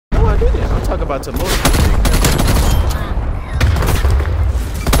I didn't. I'm talking about to most.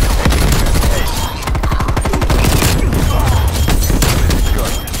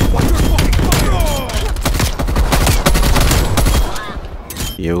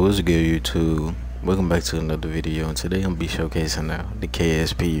 Yo, what's good, YouTube? Welcome back to another video, and today I'm gonna be showcasing the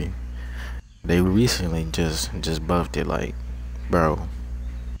KSP. They recently just buffed it, like, bro,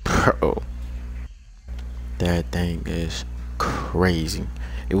 that thing is crazy.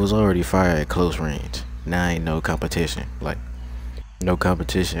 It was already fire at close range. Now ain't no competition, like no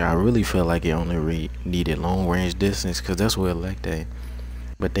competition. I really feel like it only needed long range distance, cause that's what it lacked at.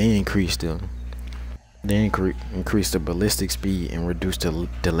 But they increased them. They increased the ballistic speed and reduced the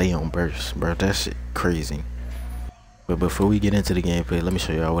delay on bursts, bro. That shit crazy. But before we get into the gameplay, let me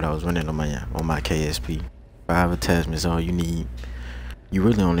show y'all what I was running on my KSP. 5 attachments, all you need. You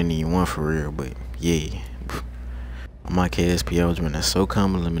really only need one for real, but yeah. On my KSP, I was running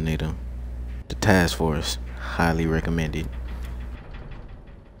SOCOM Eliminator, the Task Force, highly recommended.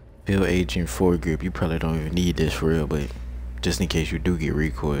 Field Agent foregrip, you probably don't even need this for real, but just in case you do get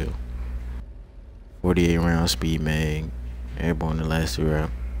recoil. 48 round speed mag, airborne elastic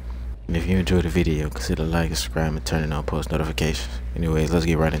wrap. And if you enjoyed the video, consider like, subscribe, and turning on post notifications. Anyways, let's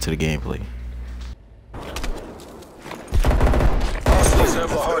get right into the gameplay. Hostiles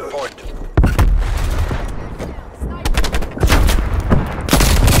have the hard point.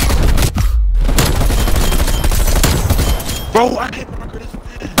 Bro, I can't.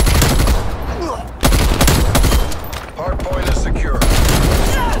 Hard point is secure.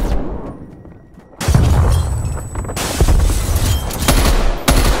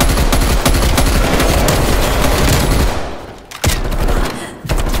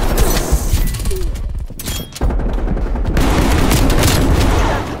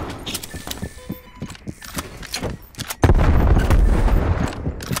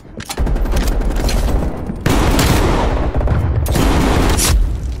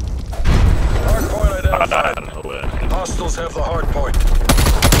 Hostiles have the hard point.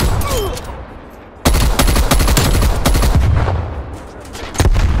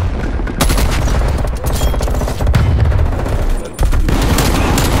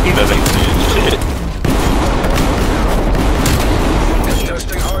 He doesn't see shit.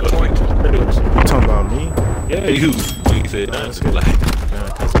 Testing hard point. You talking about me? Yeah, you said nothing. Like,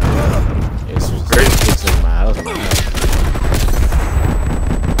 It's great fixing my house.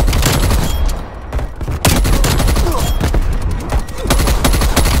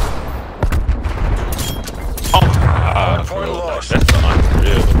 Point lost. that's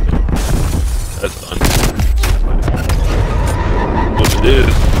unreal. That's unreal. What it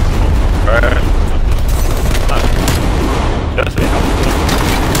is, right? That's it.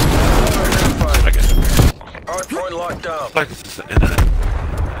 I guess. Hard point locked down. Like it's just the internet.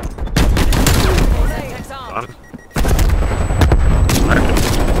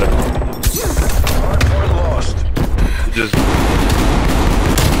 Hard point lost. Just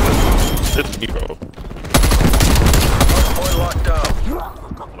it's me, bro. Hard point locked down.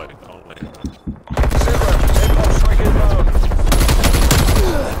 Like, oh man. Zero. Napalm strike inbound.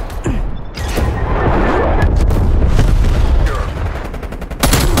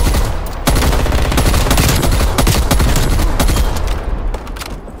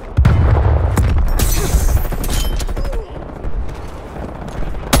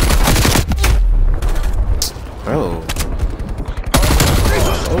 Bro,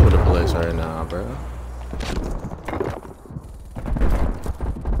 all over the place right now, bro.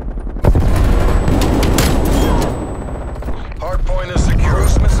 Hard point is secure.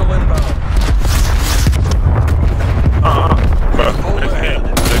 Cruise missile inbound. Bro, next game.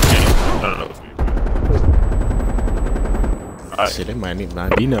 I don't know. Shit, it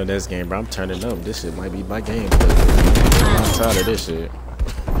might be no this game, bro. I'm turning up. This shit might be my game, but I'm tired of this shit.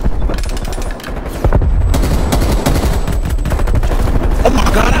 Oh my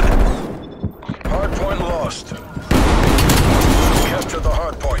god! Hard point lost. Capture the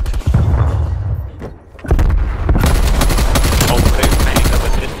hard point. Oh, I ain't got the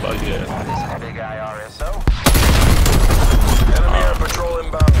hit bug yet. Big IRSO. Enemy air patrol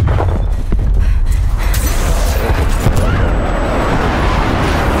inbound.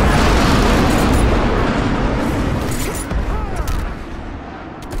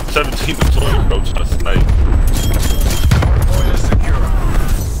 $17 to 20, bro, trying to snipe. Hard point is secure.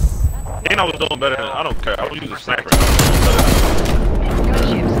 And I was doing better than, I don't care, I was using sniper.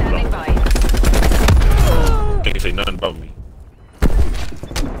 Gunship standing by. Can't say nothing about me.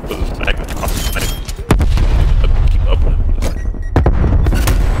 Because it's sniper, I'm sniping. Keep up with it.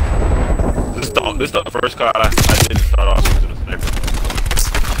 This is the first card I didn't start off using a sniper.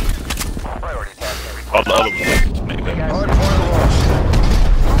 Oh, the other one. Make that. Hard point lost.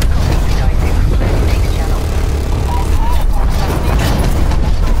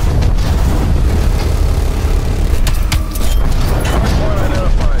 Hard point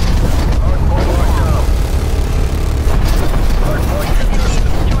identified. Hard point locked down. Hard point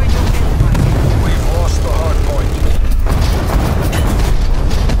contested. We've lost the hard point.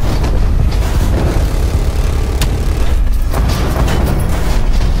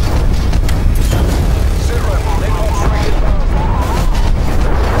 Sit rep. Napalm strike inbound.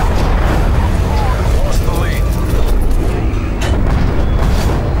 Lost the lead.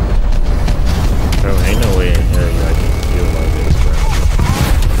 Bro, ain't no way in hell y'all can feel like this, bro.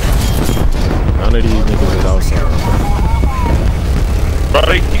 None of these niggas is outside. Bro,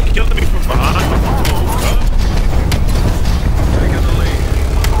 they keep killing me from behind. Taking the lead.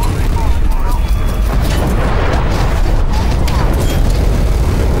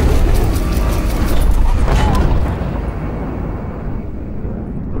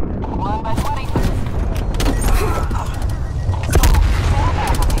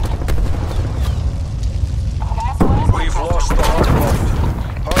 We've lost the hard point.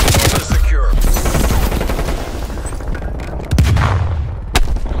 Hard point is secure.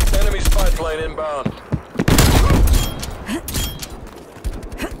 Enemy spy plane inbound.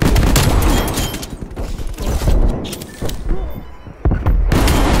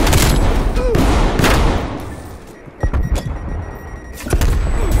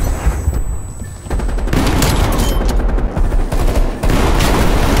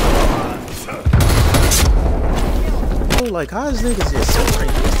 Bro, like, how is niggas just so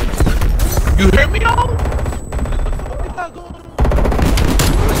crazy? You hear me, y'all?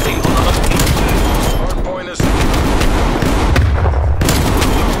 Hard point is secure.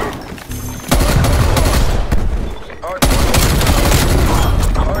 Hard point locked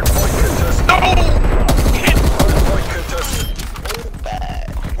down. Hard point contested. Hard point contested.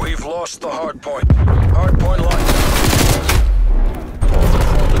 We've lost the hard point. Hard point locked down.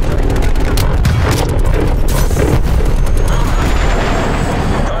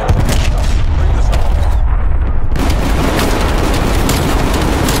 Bring this up.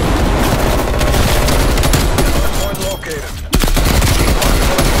 Hard point located.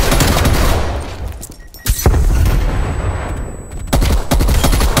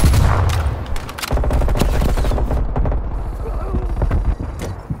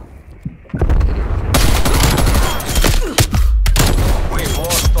 We've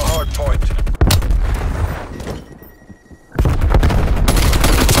lost the hard point.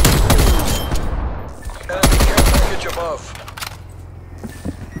 Enemy care package above.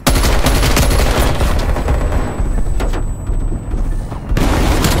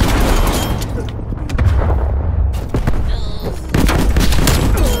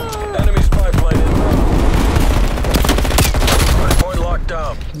 Enemy spy plane inbound. Hard point locked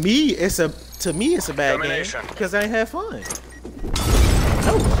down. To me, it's a bad game Domination. because I ain't had fun.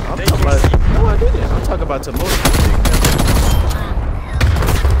 No, I'm talking about. No, I didn't. I'm talking about to motivate.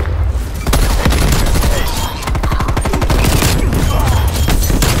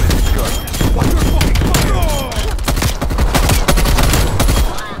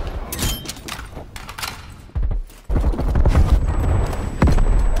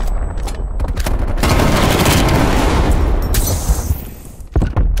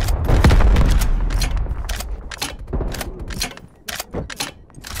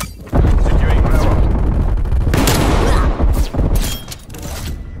 Securing Bravo.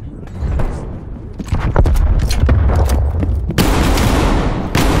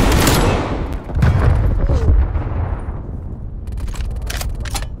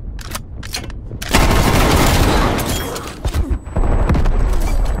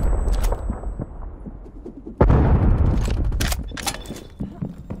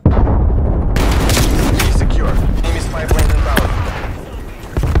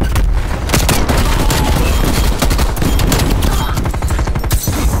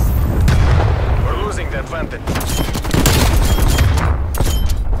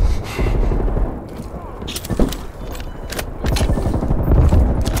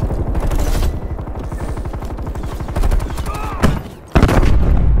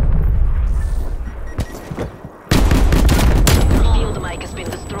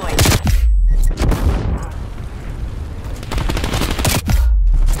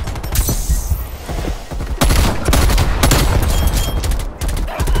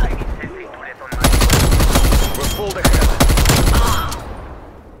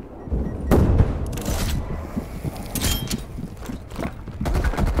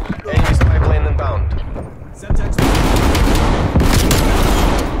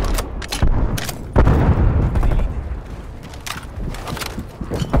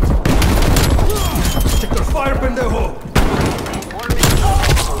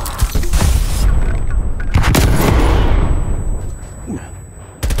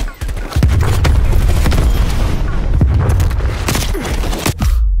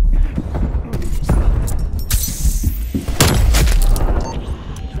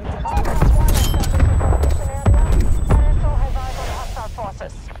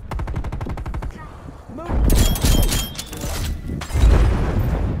 forces.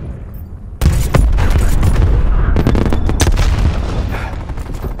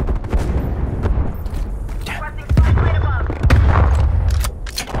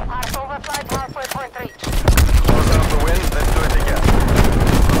 Close out the wind, let's do it again.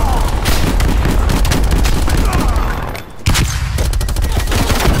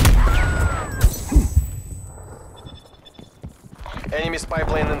 Enemy spy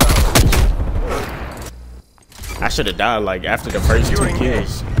plane inbound. I should have died like after the first 2 Securing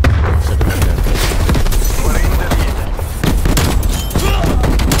kills. Should've done that. We're in the lead.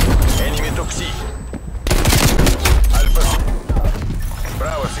 Enemy took C. Alpha.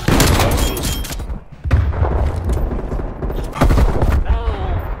 Bravo.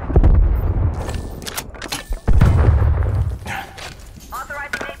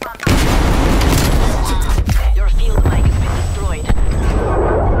 Your field mic has been destroyed.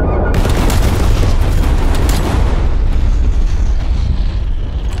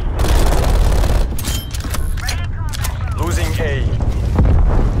 Losing A.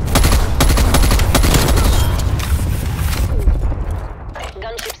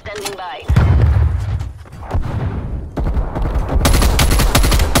 Gunship standing by.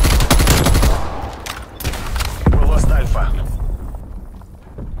 We lost Alpha.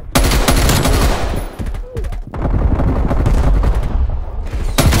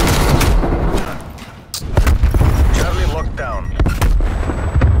 Charlie locked down.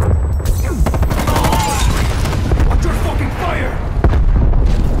 Watch your fucking fire!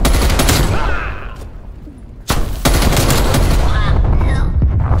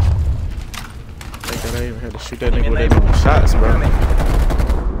 Think that I even had to shoot that nigga with that